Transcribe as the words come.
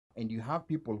and you have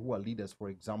people who are leaders, for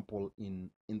example, in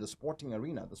the sporting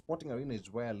arena. The sporting arena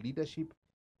is where leadership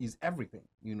is everything.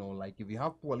 Like if you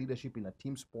have poor leadership in a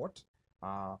team sport,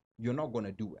 you're not going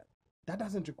to do well. That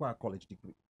doesn't require a college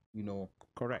degree.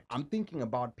 Correct. I'm thinking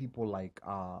about people like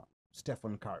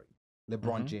Stephen Curry,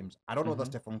 LeBron James. I don't know that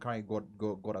Stephen Curry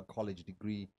got a college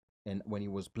degree and when he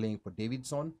was playing for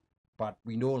Davidson, but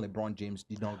we know LeBron James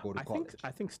did not go to college.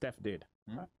 I think Steph did.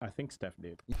 I think Steph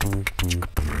did.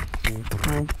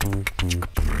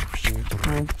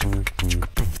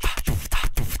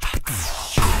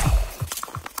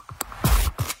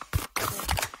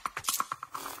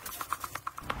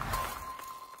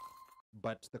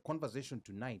 But the conversation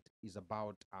tonight is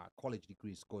about college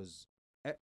degrees, because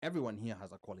everyone here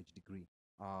has a college degree,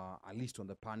 at least on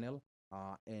the panel,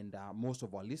 and most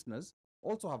of our listeners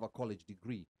also have a college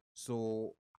degree.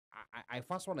 So I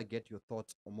first want to get your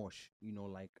thoughts, Omosh,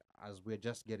 like as we're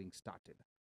just getting started.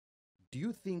 Do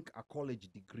you think a college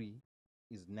degree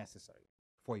is necessary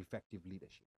for effective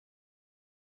leadership?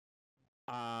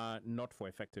 Not for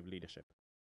effective leadership.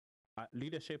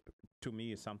 Leadership, to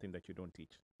me, is something that you don't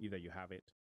teach. Either you have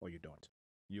it or you don't.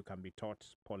 You can be taught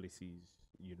policies,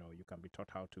 you can be taught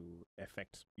how to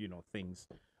affect, things.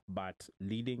 But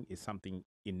leading is something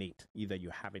innate. Either you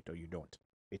have it or you don't.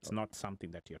 It's not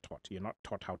something that you're taught. You're not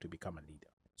taught how to become a leader.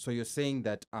 So you're saying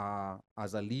that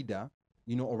as a leader,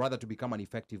 or rather to become an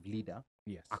effective leader,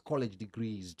 yes, a college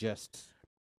degree is just...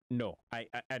 No.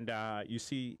 You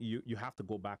see, you have to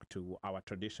go back to our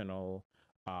traditional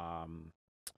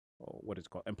what is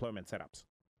called employment setups.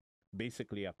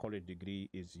 Basically, a college degree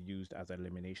is used as an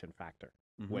elimination factor.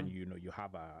 When you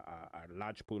have a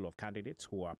large pool of candidates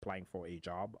who are applying for a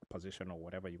job, a position, or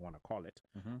whatever you want to call it.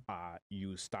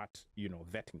 You start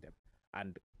vetting them,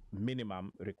 and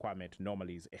minimum requirement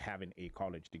normally is having a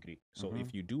college degree. So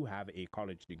if you do have a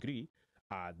college degree,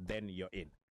 then you're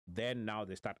in. Then now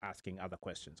they start asking other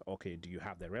questions. Okay, do you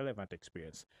have the relevant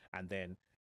experience? And then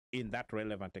in that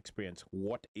relevant experience,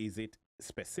 what is it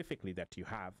specifically that you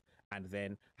have? And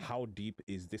then how deep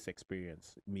is this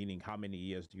experience? Meaning, how many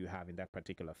years do you have in that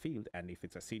particular field? And if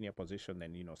it's a senior position,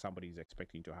 then, somebody is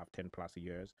expecting to have 10 plus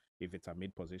years. If it's a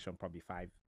mid position, probably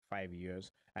five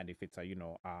years. And if it's a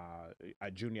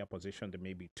junior position, then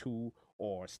maybe 2,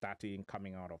 or starting,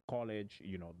 coming out of college,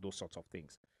 those sorts of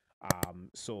things.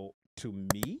 So to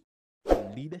me,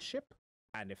 leadership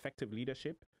and effective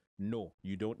leadership, no,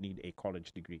 you don't need a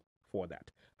college degree for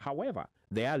that. However,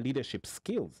 there are leadership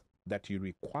skills that you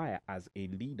require as a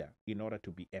leader in order to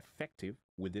be effective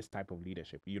with this type of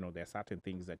leadership. There are certain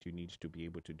things that you need to be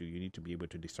able to do. You need to be able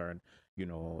to discern,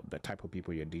 the type of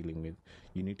people you're dealing with.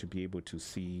 You need to be able to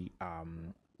see,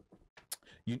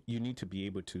 you need to be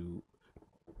able to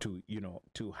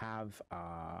have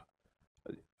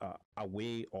a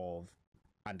way of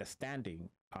understanding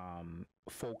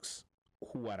folks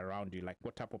who are around you, like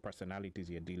what type of personalities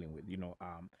you're dealing with,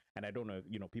 and I don't know,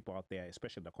 people out there,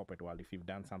 especially the corporate world, if you've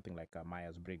done something like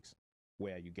Myers-Briggs,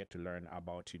 where you get to learn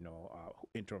about,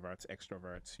 introverts,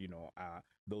 extroverts,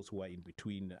 those who are in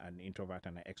between an introvert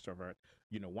and an extrovert,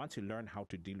 once you learn how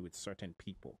to deal with certain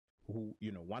people who,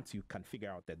 once you can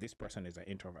figure out that this person is an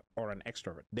introvert or an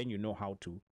extrovert, then you know how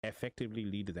to effectively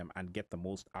lead them and get the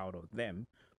most out of them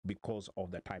because of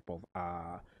the type of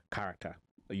character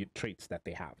traits that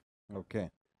they have. Okay.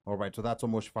 All right. So that's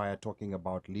almost fire talking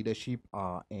about leadership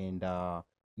and,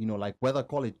 like whether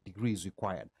college degree is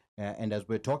required. And as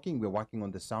we're talking, we're working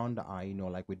on the sound.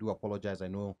 Like we do apologize. I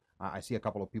know I see a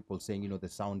couple of people saying, the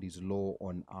sound is low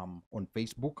on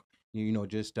Facebook.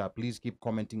 Just please keep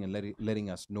commenting and letting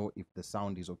us know if the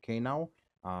sound is okay now.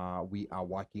 We are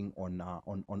working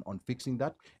on fixing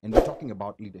that. And we're talking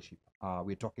about leadership.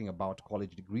 We're talking about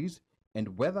college degrees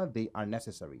and whether they are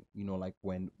necessary, like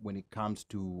when it comes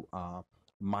to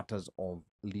matters of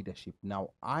leadership.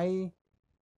 Now,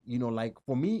 like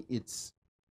for me, it's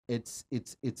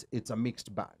a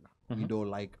mixed bag.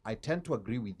 Like I tend to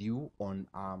agree with you on.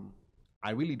 I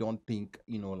really don't think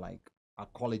like a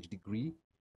college degree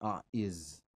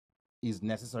is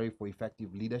necessary for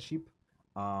effective leadership.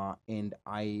 And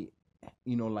I,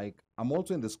 like I'm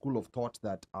also in the school of thought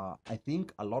that I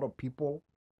think a lot of people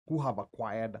who have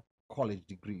acquired college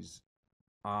degrees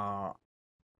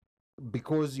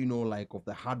because like of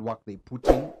the hard work they put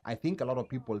in. I think a lot of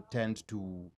people tend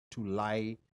to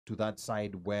lie to that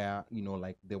side where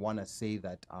like they want to say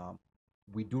that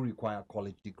we do require a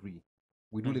college degree.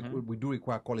 We do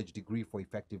require a college degree for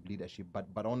effective leadership,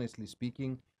 but honestly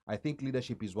speaking, I think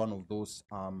leadership is one of those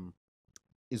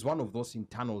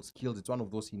internal skills. It's one of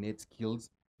those innate skills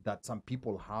that some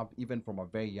people have even from a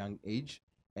very young age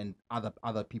and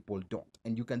other people don't.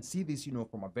 And you can see this,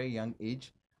 from a very young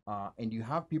age. And you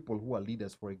have people who are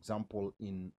leaders, for example,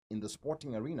 in the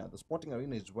sporting arena. The sporting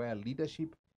arena is where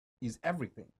leadership is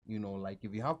everything. Like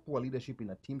if you have poor leadership in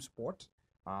a team sport,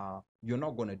 you're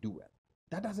not going to do well.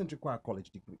 That doesn't require a college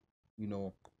degree.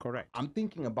 Correct. I'm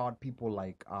thinking about people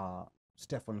like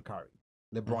Stephen Curry,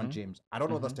 LeBron James. I don't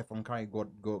know that Stephen Curry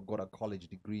got a college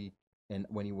degree and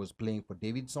when he was playing for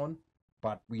Davidson,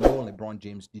 but we know LeBron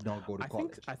James did not go to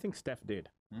college. I think Steph did.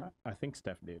 I think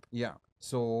Steph did. Yeah.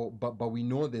 So, but we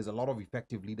know there's a lot of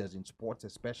effective leaders in sports,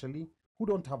 especially who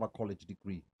don't have a college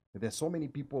degree. There's so many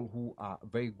people who are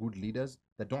very good leaders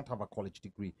that don't have a college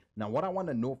degree. Now, what I want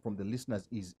to know from the listeners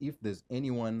is if there's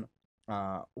anyone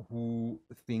who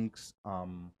thinks,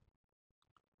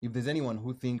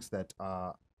 that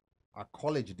a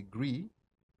college degree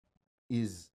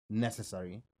is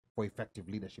necessary for effective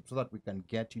leadership, so that we can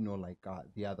get,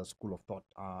 the other school of thought.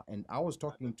 And I was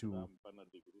talking to.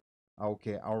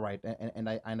 Okay, all right, and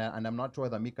I'm not sure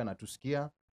whether Mika natusikia.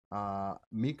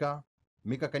 Mika,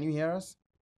 can you hear us?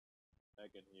 I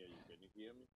can hear you. Can you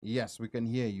hear me? Yes, we can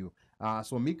hear you.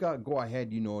 So Mika, go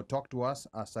ahead, talk to us,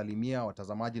 salimia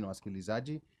watazamaji na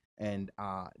wasikilizaji, and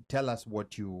tell us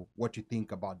what you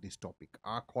think about this topic.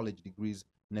 Are college degrees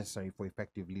necessary for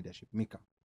effective leadership? Mika.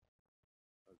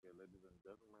 Okay, ladies and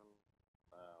gentlemen,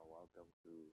 welcome to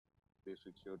this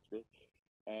week's show today.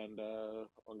 And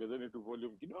ongezeni tu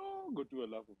volume kidogo tu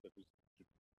alafu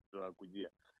tutakujia.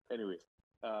 Anyway,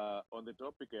 on the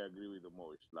topic, I agree with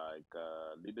Mosh. Like,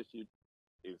 leadership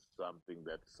is something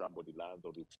that somebody learns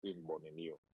or it's inborn in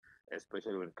you,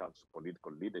 especially when it comes to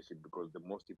political leadership, because the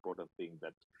most important thing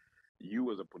that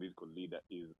you as a political leader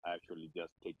is actually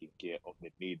just taking care of the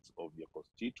needs of your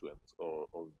constituents or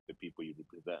of the people you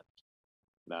represent.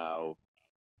 Now,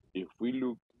 if we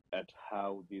look at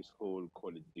how this whole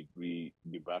college degree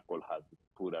debacle has been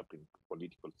put up in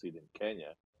political scene in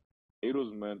Kenya, it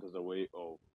was meant as a way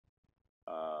of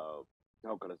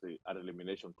how can I say, an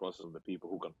elimination process of the people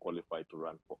who can qualify to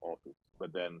run for office.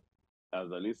 But then,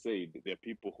 as Ali said, there are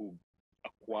people who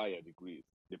acquire degrees.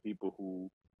 The people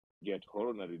who get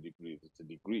honorary degrees. It's a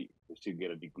degree. You still get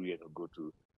a degree and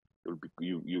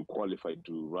you qualify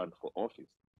to run for office.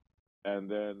 And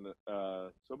then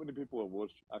so many people have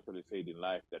actually said in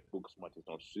life that book smart is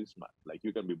not street smart. Like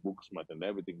you can be book smart and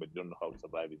everything, but you don't know how to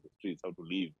survive in the streets, how to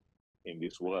live in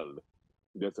this world.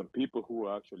 There's some people who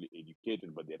are actually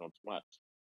educated, but they're not smart.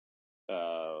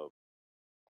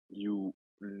 You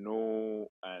know,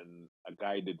 a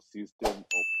guided system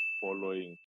of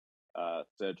following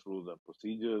set rules and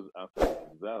procedures after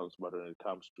exams, but when it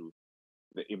comes to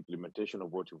the implementation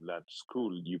of what you've learned at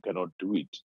school, you cannot do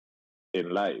it in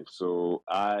life. So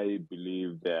I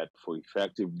believe that for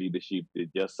effective leadership,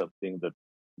 it's just something that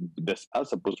are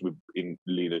supposed to be in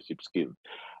leadership skills.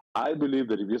 I believe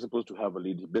that if you're supposed to have a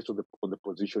leader based on the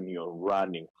position you're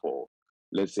running for,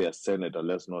 let's say a senator,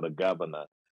 let's not a governor,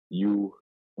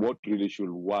 what really should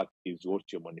work is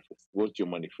what's your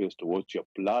manifesto, what's your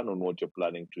plan on what you're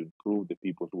planning to improve the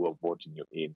people who are voting you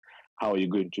in. How are you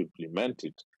going to implement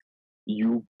it?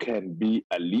 You can be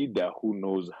a leader who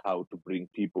knows how to bring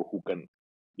people who can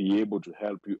be able to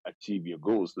help you achieve your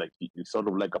goals. Like it's sort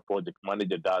of like a project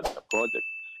manager does a project.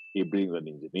 He brings an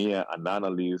engineer, an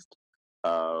analyst,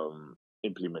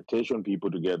 implementation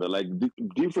people together, like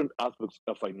different aspects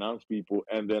of finance people,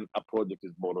 and then a project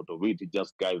is born out of it. It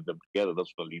just guides them together.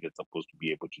 That's what a leader is supposed to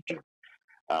be able to do.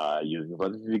 Your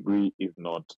university degree is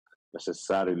not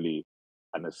necessarily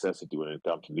a necessity when it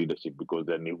comes to leadership, because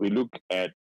then if we look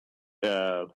at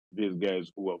these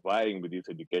guys who are vying with these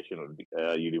educational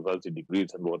university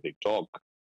degrees and what they talk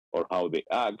or how they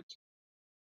act,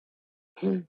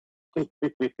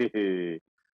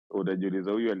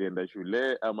 unajiuliza huyu alienda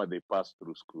shule ama they pass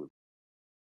through school.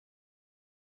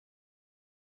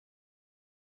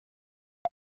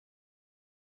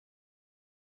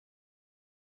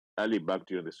 Ali, back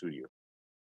to you in the studio.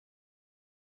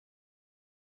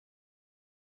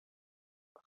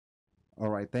 All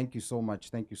right, thank you so much.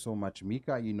 Thank you so much,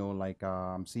 Mika.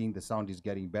 I'm seeing the sound is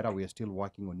getting better. We are still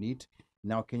working on it.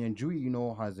 Now, Kenyan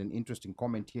Jui, has an interesting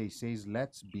comment here. He says,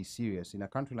 let's be serious. In a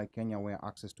country like Kenya, where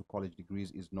access to college degrees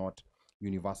is not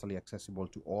universally accessible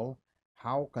to all,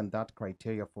 how can that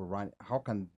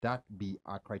be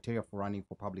a criteria for running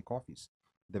for public office?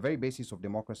 The very basis of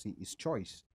democracy is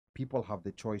choice. People have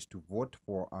the choice to vote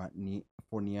for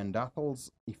Neanderthals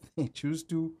if they choose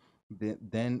to.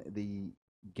 Then they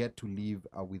get to live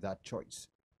with that choice.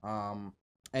 And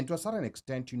to a certain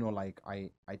extent, I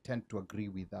tend to agree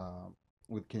with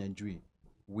Kenyan Jui.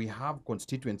 We have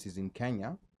constituencies in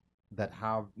Kenya that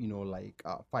have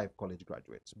 5 college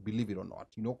graduates, believe it or not.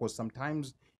 Because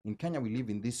sometimes in Kenya we live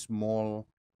in this small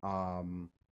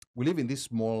we live in these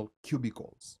small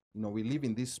cubicles. We live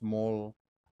in these small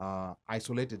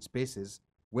isolated spaces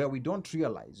where we don't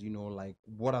realize, like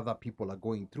what other people are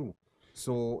going through.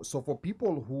 So for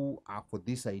people who are for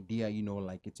this idea,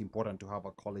 like it's important to have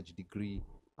a college degree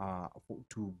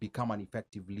to become an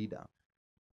effective leader.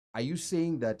 Are you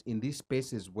saying that in these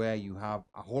spaces where you have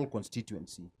a whole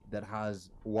constituency that has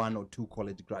 1 or 2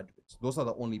 college graduates, those are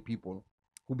the only people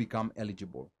who become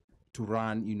eligible to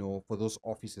run, for those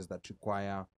offices that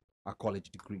require a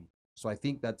college degree? So I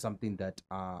think that's something that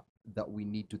that we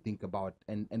need to think about.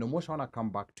 And Omosh, I want to come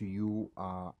back to you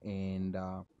and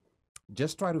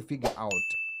just try to figure out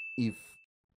if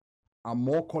a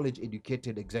more college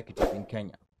educated executive in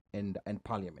Kenya and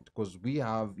parliament, because we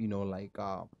have, like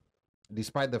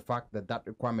despite the fact that that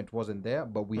requirement wasn't there,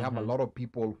 but we have a lot of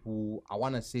people who, I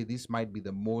want to say this might be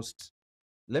the most,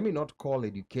 let me not call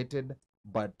educated,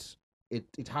 but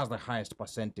it has the highest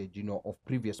percentage, of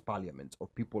previous parliaments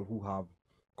of people who have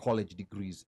college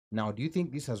degrees. Now, do you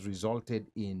think this has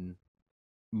resulted in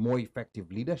more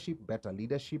effective leadership, better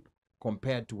leadership,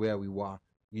 compared to where we were,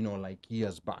 like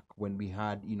years back when we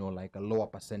had, like a lower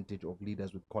percentage of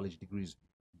leaders with college degrees?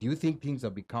 Do you think things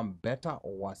have become better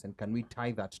or worse? And can we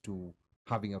tie that to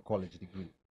having a college degree?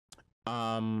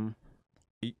 I'm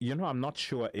not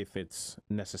sure if it's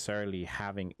necessarily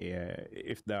having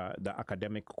if the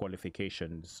academic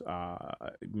qualifications,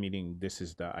 meaning this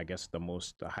is the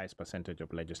highest percentage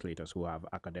of legislators who have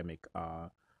academic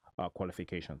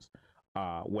qualifications,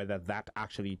 whether that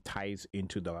actually ties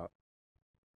into the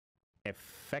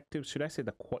effective, should I say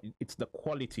it's the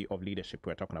quality of leadership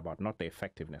we're talking about, not the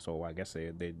effectiveness, or I guess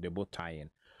they both tie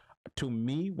in. To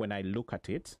me, when I look at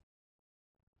it,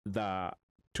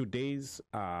 today's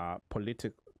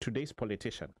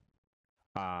politician,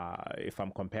 if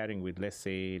I'm comparing with,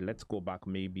 let's go back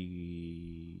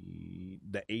maybe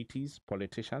the 80s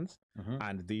politicians,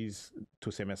 and these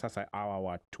tuseme sasa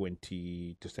our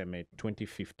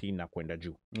 2015 na kwenda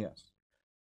juu. Yes.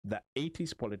 The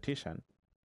 80s politician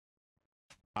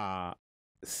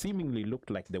seemingly looked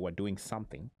like they were doing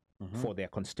something for their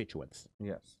constituents.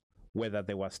 Yes. Whether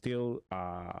they were still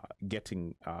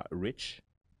getting rich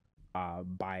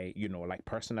by, like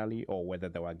personally, or whether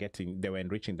they were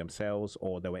enriching themselves,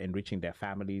 or they were enriching their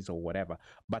families or whatever.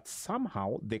 But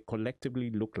somehow they collectively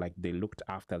looked like they looked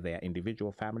after their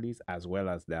individual families as well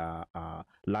as their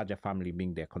larger family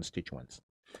being their constituents.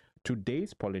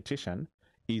 Today's politician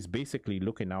is basically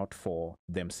looking out for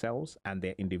themselves and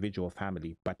their individual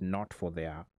family, but not for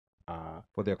their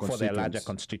larger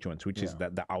constituents, which is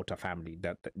the outer family,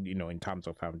 that in terms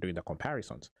of doing the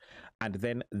comparisons. And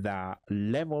then the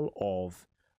level of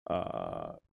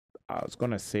I was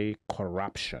gonna say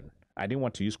corruption. I didn't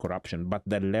want to use corruption, but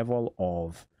the level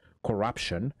of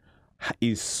corruption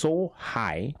is so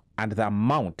high, and the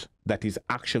amount that is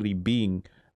actually being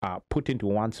put into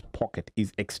one's pocket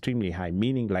is extremely high,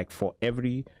 meaning like for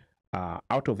every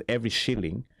out of every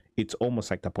shilling, it's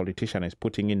almost like the politician is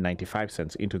putting in 95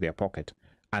 cents into their pocket,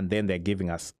 and then they're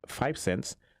giving us 5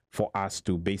 cents for us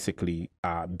to basically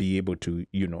be able to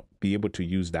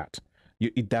use that.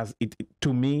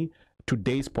 To me,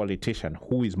 today's politician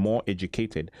who is more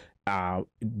educated,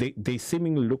 they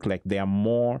seemingly look like they are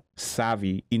more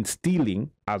savvy in stealing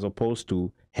as opposed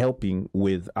to helping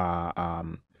with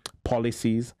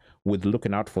policies, with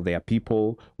looking out for their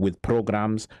people, with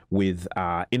programs, with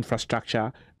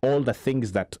infrastructure, all the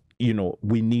things that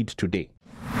we need today.